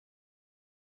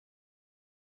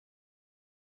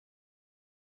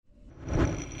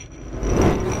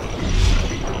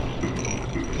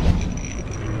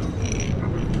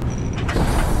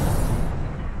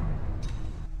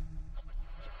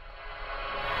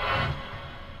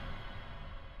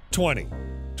20.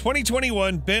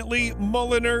 2021 Bentley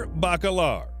Mulliner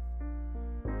Bacalar.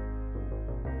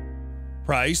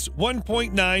 Price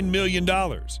 $1.9 million.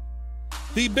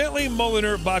 The Bentley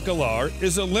Mulliner Bacalar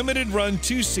is a limited-run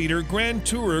two-seater Grand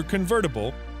Tourer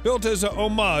convertible built as a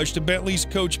homage to Bentley's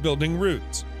coach-building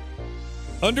roots.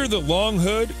 Under the long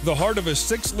hood, the heart of a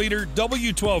 6-liter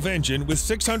W12 engine with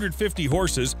 650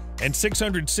 horses and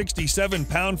 667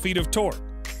 pound-feet of torque.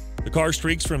 The car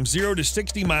streaks from 0 to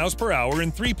 60 miles per hour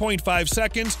in 3.5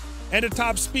 seconds and a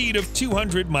top speed of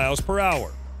 200 miles per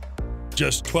hour.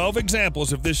 Just 12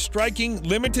 examples of this striking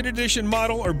limited edition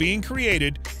model are being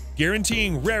created,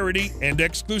 guaranteeing rarity and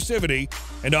exclusivity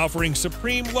and offering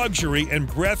supreme luxury and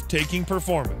breathtaking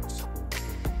performance.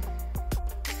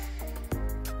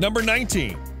 Number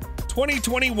 19.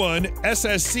 2021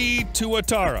 SSC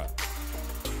Tuatara.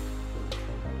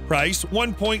 Price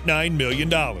 $1.9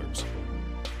 million.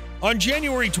 On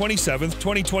January 27,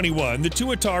 2021, the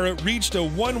Tuatara reached a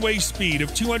one-way speed of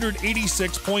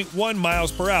 286.1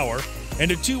 miles per hour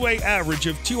and a two-way average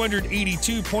of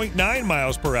 282.9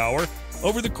 miles per hour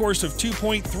over the course of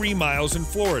 2.3 miles in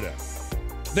Florida.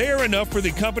 They are enough for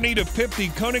the company to pip the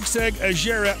Koenigsegg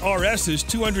Agera RS's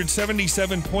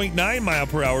 277.9 mile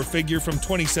per hour figure from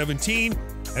 2017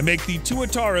 and make the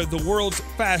Tuatara the world's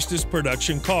fastest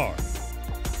production car.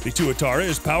 The Tuatara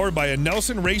is powered by a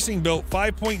Nelson Racing-built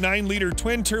 5.9-liter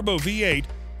twin-turbo V8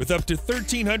 with up to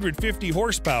 1,350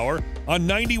 horsepower on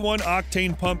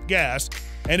 91-octane pump gas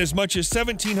and as much as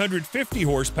 1,750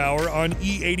 horsepower on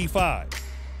E85.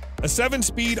 A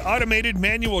 7-speed automated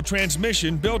manual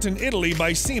transmission built in Italy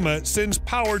by SEMA sends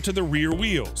power to the rear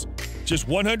wheels. Just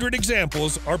 100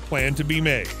 examples are planned to be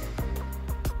made.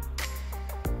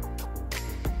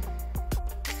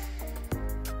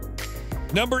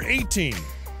 Number 18.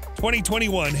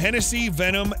 2021 Hennessy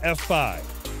Venom F5.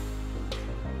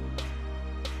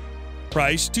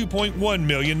 Price $2.1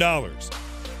 million.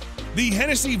 The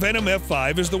Hennessy Venom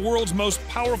F5 is the world's most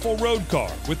powerful road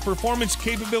car with performance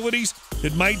capabilities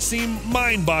that might seem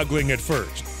mind-boggling at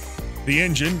first. The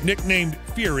engine, nicknamed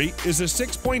Fury, is a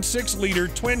 6.6-liter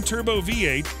twin-turbo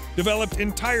V8 developed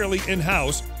entirely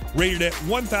in-house, rated at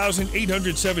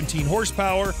 1,817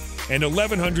 horsepower and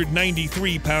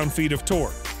 1,193 pound-feet of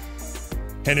torque.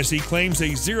 Hennessy claims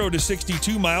a 0 to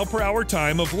 62 mile per hour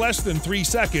time of less than 3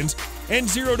 seconds and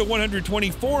 0 to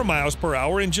 124 miles per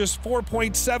hour in just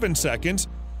 4.7 seconds.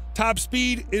 Top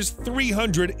speed is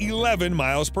 311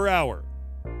 miles per hour.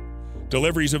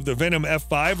 Deliveries of the Venom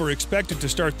F5 are expected to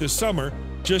start this summer.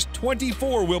 Just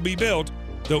 24 will be built,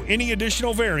 though any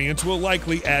additional variants will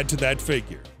likely add to that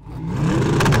figure.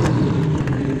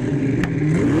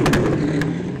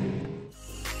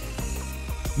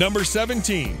 Number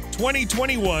 17.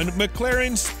 2021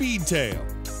 McLaren Speedtail.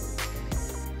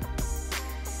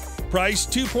 Price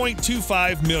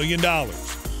 $2.25 million.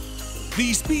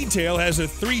 The Speedtail has a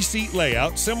 3-seat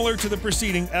layout similar to the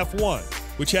preceding F1,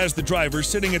 which has the driver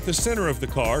sitting at the center of the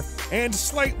car and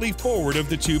slightly forward of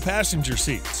the 2 passenger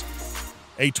seats.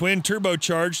 A twin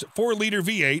turbocharged 4-liter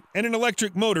V8 and an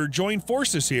electric motor join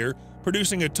forces here,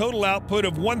 producing a total output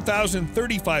of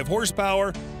 1,035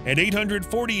 horsepower and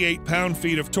 848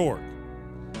 pound-feet of torque.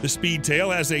 The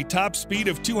Speedtail has a top speed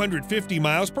of 250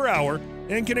 miles per hour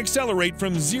and can accelerate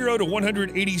from 0 to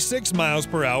 186 miles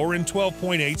per hour in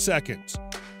 12.8 seconds.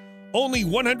 Only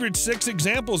 106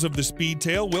 examples of the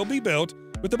Speedtail will be built,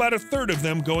 with about a third of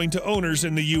them going to owners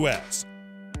in the U.S.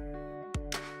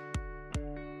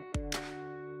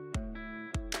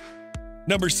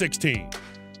 Number 16.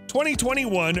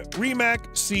 2021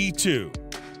 Rimac C2.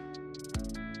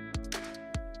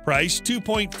 Price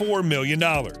 $2.4 million.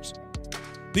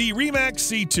 The Rimac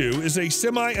C2 is a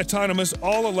semi-autonomous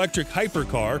all-electric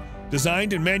hypercar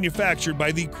designed and manufactured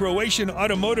by the Croatian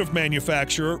automotive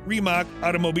manufacturer Rimac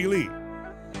Automobili.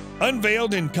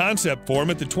 Unveiled in concept form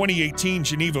at the 2018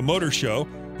 Geneva Motor Show,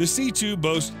 the C2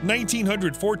 boasts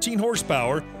 1,914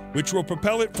 horsepower, which will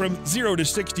propel it from 0 to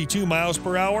 62 miles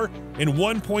per hour in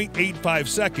 1.85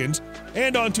 seconds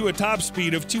and onto a top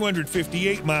speed of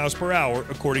 258 miles per hour,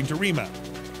 according to Rimac.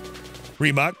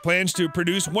 Rimac plans to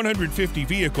produce 150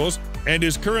 vehicles and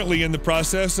is currently in the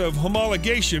process of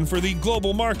homologation for the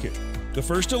global market. The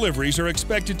first deliveries are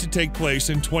expected to take place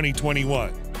in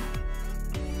 2021.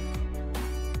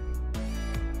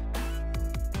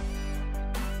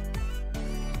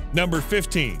 Number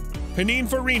 15.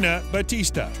 Pininfarina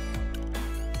Battista.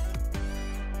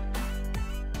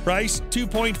 Price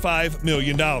 $2.5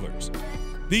 million.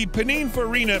 The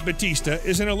Pininfarina Battista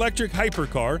is an electric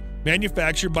hypercar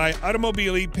manufactured by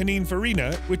Automobili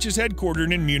Pininfarina, which is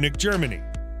headquartered in Munich, Germany.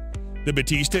 The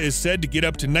Batista is said to get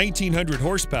up to 1,900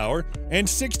 horsepower and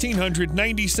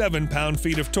 1,697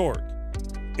 pound-feet of torque.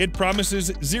 It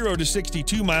promises 0 to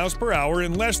 62 miles per hour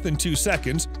in less than 2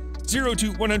 seconds, 0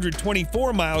 to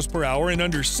 124 miles per hour in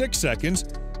under 6 seconds,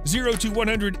 0 to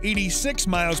 186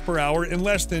 miles per hour in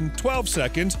less than 12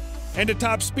 seconds, and a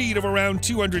top speed of around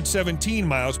 217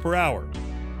 miles per hour.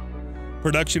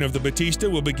 Production of the Batista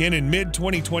will begin in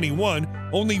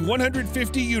mid-2021. Only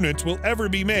 150 units will ever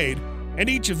be made, and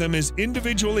each of them is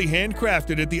individually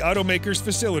handcrafted at the automaker's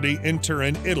facility in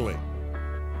Turin, Italy.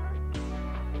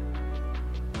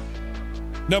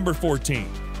 Number 14.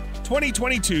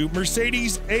 2022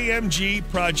 Mercedes-AMG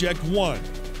Project 1.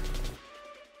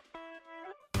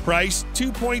 Price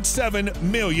 $2.7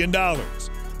 million.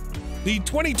 The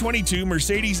 2022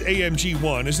 Mercedes-AMG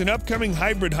 1 is an upcoming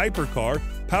hybrid hypercar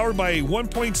powered by a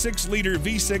 1.6-liter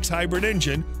V6 hybrid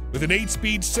engine with an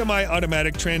 8-speed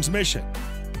semi-automatic transmission.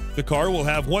 The car will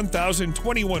have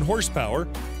 1,021 horsepower,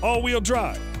 all-wheel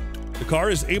drive. The car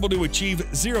is able to achieve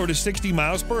 0 to 60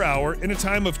 miles per hour in a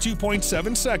time of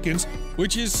 2.7 seconds,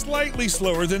 which is slightly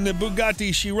slower than the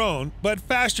Bugatti Chiron, but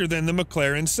faster than the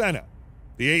McLaren Senna.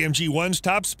 The AMG 1's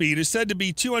top speed is said to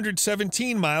be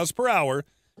 217 miles per hour.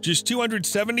 Just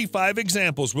 275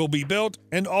 examples will be built,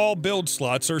 and all build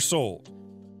slots are sold.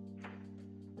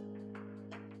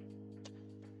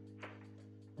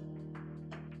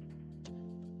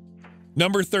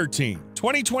 Number 13.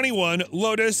 2021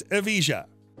 Lotus Evija.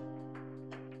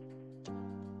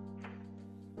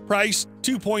 Price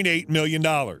 $2.8 million.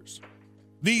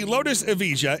 The Lotus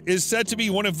Evija is set to be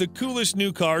one of the coolest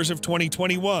new cars of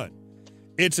 2021.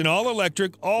 It's an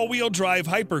all-electric, all-wheel drive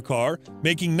hypercar,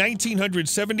 making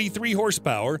 1,973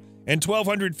 horsepower and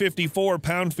 1,254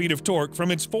 pound-feet of torque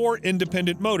from its 4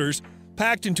 independent motors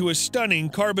packed into a stunning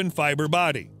carbon fiber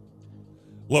body.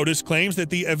 Lotus claims that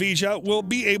the Evija will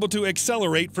be able to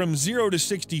accelerate from 0 to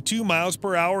 62 miles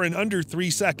per hour in under 3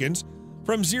 seconds,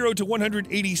 from 0 to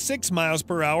 186 miles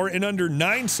per hour in under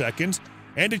 9 seconds,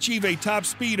 and achieve a top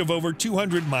speed of over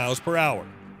 200 miles per hour.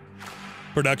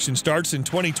 Production starts in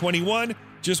 2021.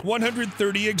 Just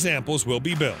 130 examples will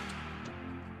be built.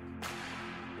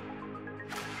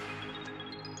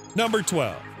 Number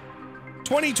 12.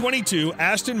 2022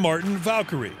 Aston Martin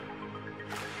Valkyrie.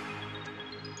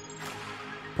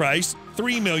 Price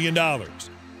 $3 million.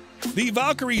 The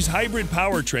Valkyrie's hybrid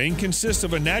powertrain consists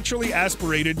of a naturally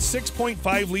aspirated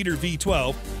 6.5-liter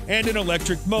V12 and an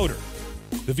electric motor.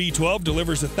 The V12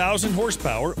 delivers 1,000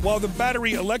 horsepower, while the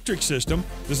battery electric system,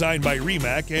 designed by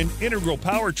Rimac and integral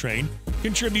powertrain,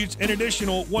 contributes an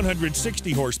additional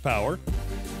 160 horsepower.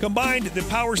 Combined, the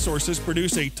power sources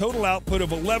produce a total output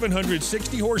of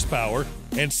 1,160 horsepower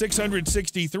and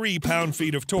 663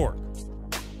 pound-feet of torque.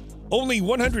 Only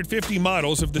 150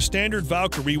 models of the standard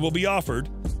Valkyrie will be offered.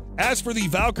 As for the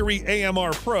Valkyrie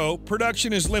AMR Pro,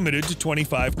 production is limited to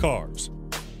 25 cars.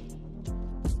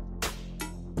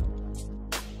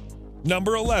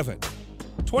 Number 11.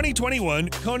 2021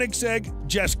 Koenigsegg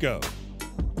Jesko.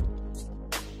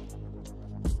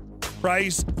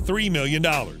 Price $3 million.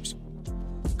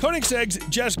 Koenigsegg's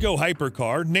Jesko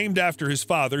hypercar, named after his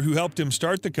father who helped him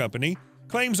start the company,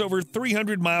 claims over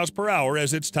 300 miles per hour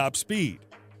as its top speed.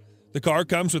 The car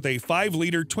comes with a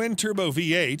 5-liter twin-turbo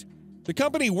V8. The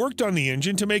company worked on the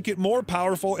engine to make it more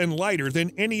powerful and lighter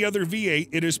than any other V8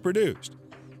 it has produced.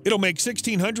 It'll make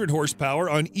 1,600 horsepower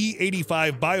on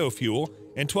E85 biofuel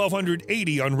and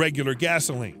 1,280 on regular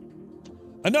gasoline.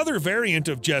 Another variant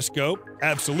of Jesko,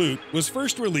 Absolute, was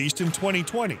first released in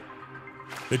 2020.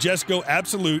 The Jesko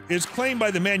Absolute is claimed by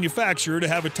the manufacturer to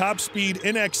have a top speed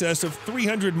in excess of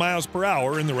 300 miles per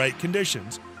hour in the right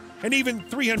conditions, and even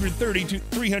 330 to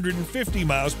 350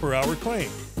 miles per hour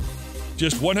claimed.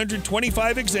 Just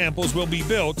 125 examples will be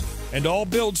built, and all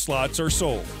build slots are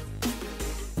sold.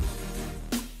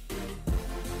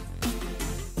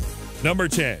 Number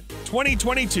 10.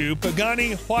 2022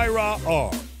 Pagani Huayra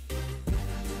R.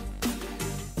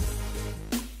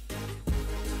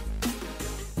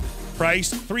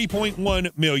 Price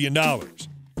 $3.1 million.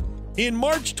 In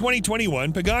March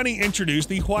 2021, Pagani introduced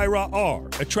the Huayra R,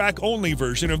 a track-only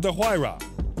version of the Huayra.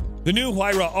 The new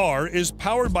Huayra R is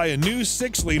powered by a new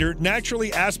 6-liter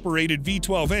naturally aspirated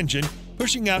V12 engine,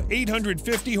 pushing out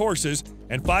 850 horses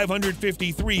and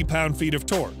 553 pound-feet of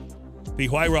torque. The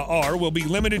Huayra R will be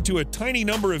limited to a tiny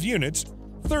number of units,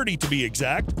 30 to be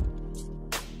exact.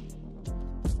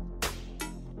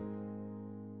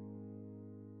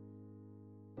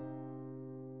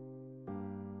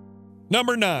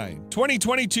 Number 9.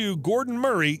 2022 Gordon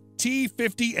Murray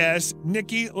T50S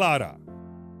Niki Lauda.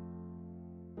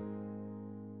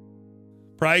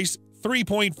 Price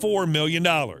 $3.4 million.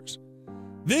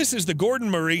 This is the Gordon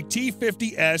Murray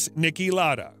T50S Niki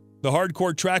Lauda, the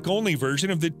hardcore track-only version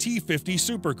of the T50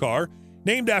 supercar,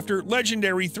 named after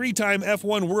legendary three-time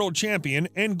F1 world champion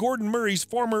and Gordon Murray's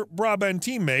former Brabham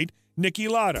teammate, Niki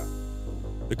Lauda.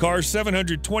 The car's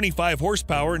 725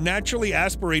 horsepower naturally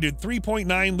aspirated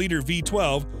 3.9-liter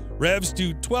V12 revs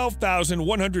to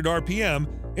 12,100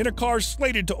 RPM in a car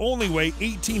slated to only weigh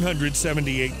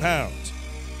 1,878 pounds.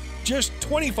 Just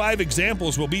 25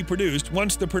 examples will be produced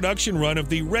once the production run of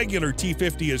the regular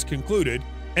T50 is concluded,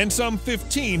 and some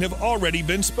 15 have already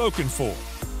been spoken for.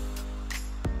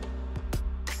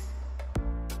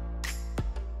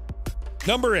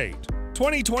 Number 8.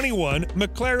 2021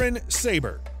 McLaren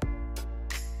Sabre.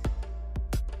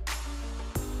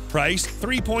 Price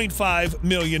 $3.5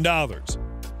 million.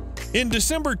 In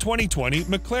December 2020,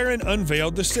 McLaren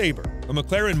unveiled the Sabre, a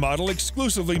McLaren model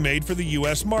exclusively made for the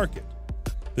U.S. market.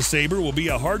 The Sabre will be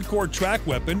a hardcore track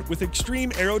weapon with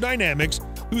extreme aerodynamics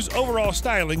whose overall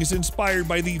styling is inspired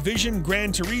by the Vision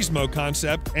Gran Turismo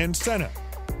concept and Senna.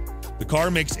 The car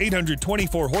makes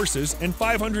 824 horses and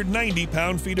 590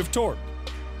 pound-feet of torque.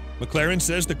 McLaren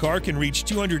says the car can reach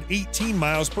 218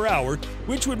 miles per hour,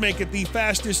 which would make it the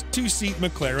fastest two-seat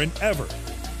McLaren ever.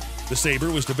 The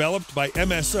Sabre was developed by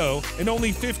MSO, and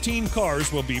only 15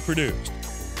 cars will be produced.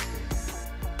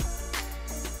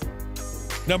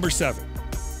 Number 7.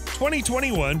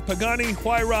 2021 Pagani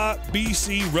Huayra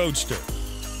BC Roadster.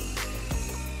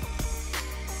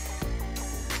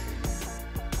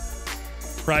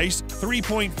 Price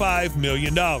 $3.5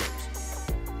 million.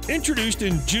 Introduced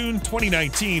in June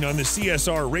 2019 on the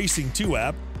CSR Racing 2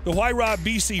 app, the Huayra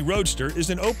BC Roadster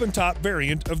is an open-top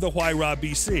variant of the Huayra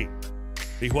BC.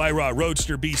 The Huayra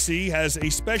Roadster BC has a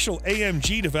special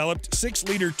AMG-developed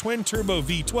 6-liter twin-turbo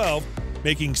V12,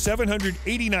 making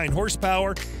 789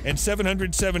 horsepower and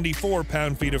 774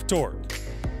 pound-feet of torque.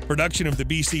 Production of the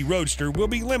BC Roadster will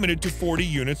be limited to 40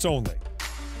 units only.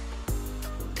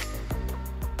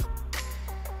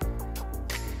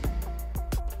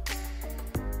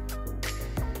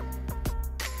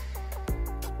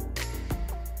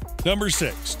 Number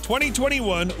 6.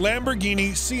 2021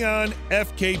 Lamborghini Sián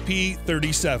FKP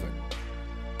 37.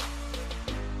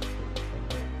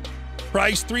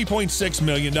 Price $3.6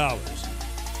 million.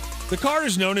 The car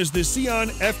is known as the Sián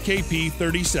FKP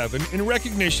 37 in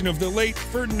recognition of the late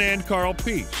Ferdinand Karl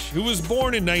Piëch, who was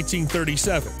born in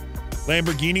 1937.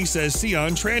 Lamborghini says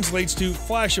Sián translates to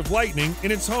flash of lightning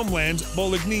in its homeland's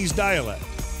Bolognese dialect.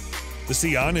 The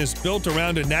Sián is built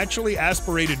around a naturally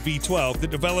aspirated V12 that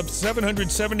develops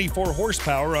 774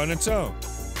 horsepower on its own.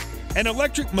 An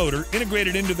electric motor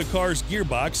integrated into the car's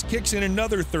gearbox kicks in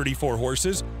another 34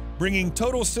 horses, bringing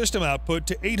total system output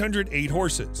to 808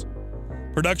 horses.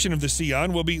 Production of the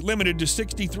Sián will be limited to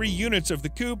 63 units of the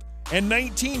coupe and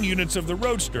 19 units of the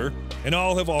Roadster, and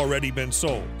all have already been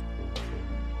sold.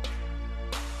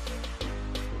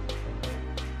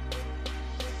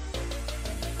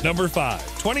 Number 5.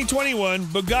 2021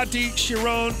 Bugatti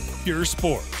Chiron Pure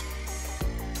Sport.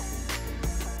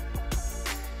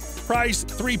 Price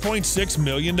 $3.6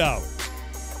 million.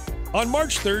 On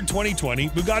March 3, 2020,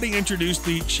 Bugatti introduced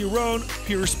the Chiron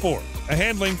Pure Sport, a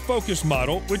handling focus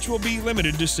model which will be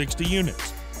limited to 60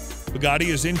 units.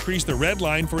 Bugatti has increased the red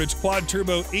line for its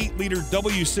quad-turbo 8-liter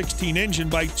W16 engine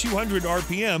by 200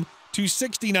 RPM to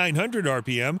 6,900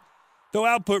 RPM, though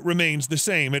output remains the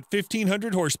same at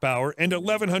 1,500 horsepower and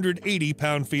 1,180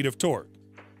 pound-feet of torque.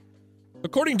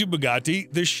 According to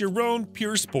Bugatti, the Chiron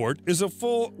Pure Sport is a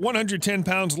full 110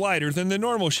 pounds lighter than the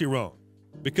normal Chiron.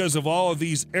 Because of all of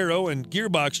these aero and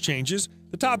gearbox changes,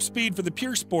 the top speed for the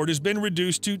Pure Sport has been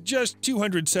reduced to just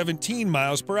 217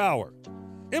 miles per hour.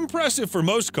 Impressive for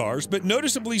most cars, but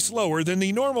noticeably slower than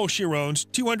the normal Chiron's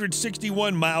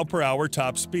 261 mile-per-hour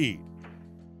top speed.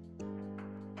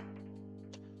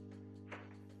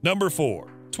 Number 4.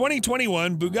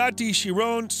 2021 Bugatti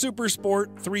Chiron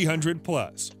Supersport 300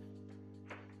 Plus.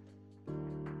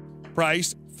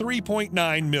 Price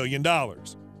 $3.9 million.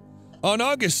 On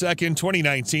August 2,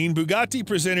 2019, Bugatti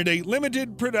presented a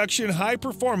limited production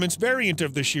high-performance variant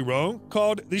of the Chiron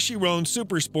called the Chiron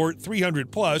Supersport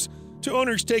 300 Plus to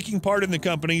owners taking part in the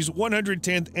company's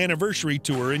 110th anniversary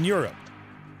tour in Europe.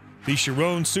 The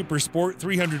Chiron Supersport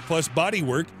 300 Plus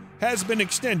bodywork has been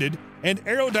extended and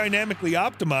aerodynamically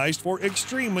optimized for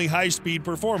extremely high-speed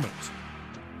performance.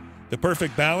 The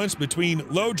perfect balance between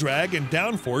low drag and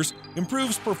downforce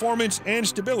improves performance and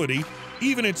stability,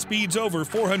 even at speeds over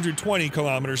 420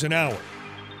 kilometers an hour.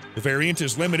 The variant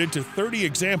is limited to 30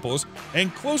 examples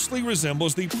and closely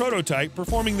resembles the prototype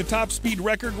performing the top speed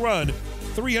record run,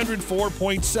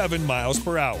 304.7 miles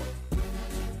per hour.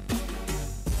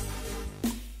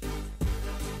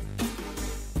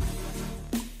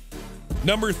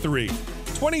 Number 3.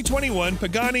 2021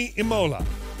 Pagani Imola.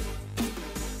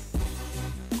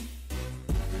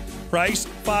 Price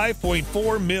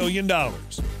 $5.4 million.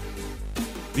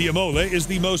 The Imola is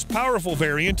the most powerful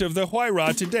variant of the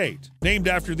Huayra to date, named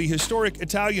after the historic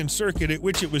Italian circuit at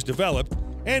which it was developed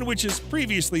and which has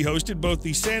previously hosted both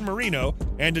the San Marino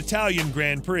and Italian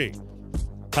Grand Prix.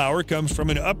 Power comes from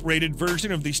an uprated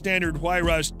version of the standard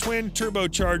Huayra's twin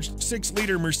turbocharged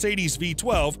 6-liter Mercedes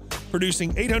V12,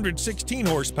 producing 816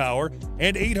 horsepower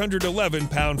and 811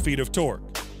 pound-feet of torque.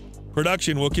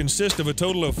 Production will consist of a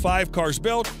total of 5 cars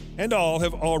built, and all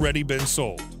have already been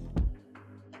sold.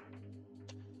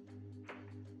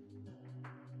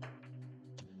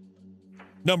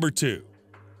 Number 2.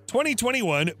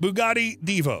 2021 Bugatti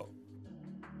Divo.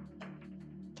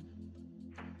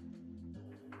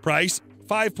 Price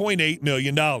 $5.8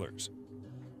 million.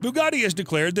 Bugatti has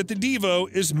declared that the Divo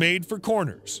is made for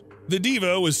corners. The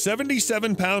Divo is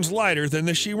 77 pounds lighter than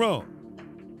the Chiron.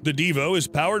 The Divo is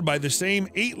powered by the same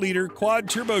 8-liter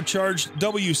quad-turbocharged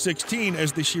W16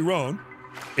 as the Chiron.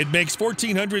 It makes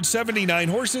 1,479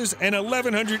 horses and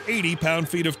 1,180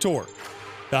 pound-feet of torque.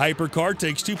 The hypercar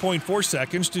takes 2.4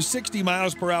 seconds to 60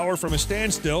 miles per hour from a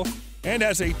standstill and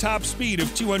has a top speed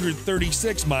of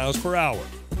 236 miles per hour.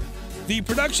 The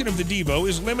production of the Divo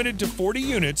is limited to 40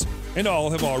 units, and all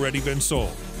have already been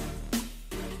sold.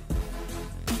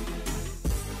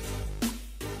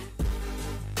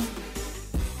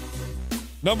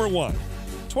 Number 1.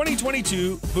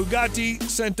 2022 Bugatti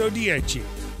 110.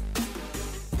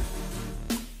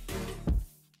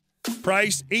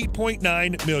 Price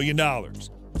 $8.9 million.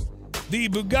 The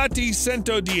Bugatti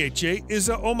 110 is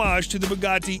a homage to the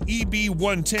Bugatti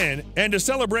EB110 and a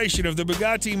celebration of the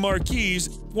Bugatti Marquis's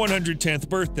 110th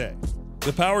birthday.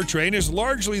 The powertrain is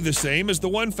largely the same as the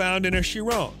one found in a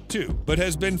Chiron, too, but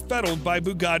has been fettled by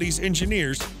Bugatti's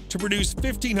engineers to produce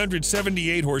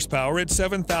 1,578 horsepower at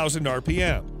 7,000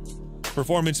 RPM.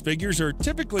 Performance figures are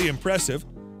typically impressive.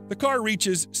 The car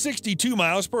reaches 62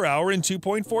 miles per hour in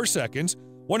 2.4 seconds,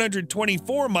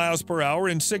 124 miles per hour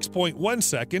in 6.1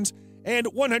 seconds, and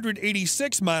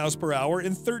 186 miles per hour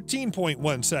in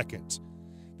 13.1 seconds.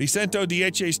 The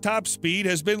 110's top speed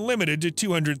has been limited to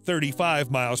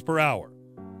 235 miles per hour.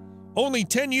 Only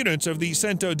 10 units of the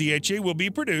 110 will be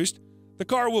produced. The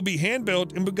car will be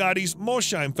hand-built in Bugatti's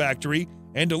Molsheim factory,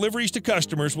 and deliveries to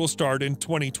customers will start in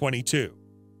 2022.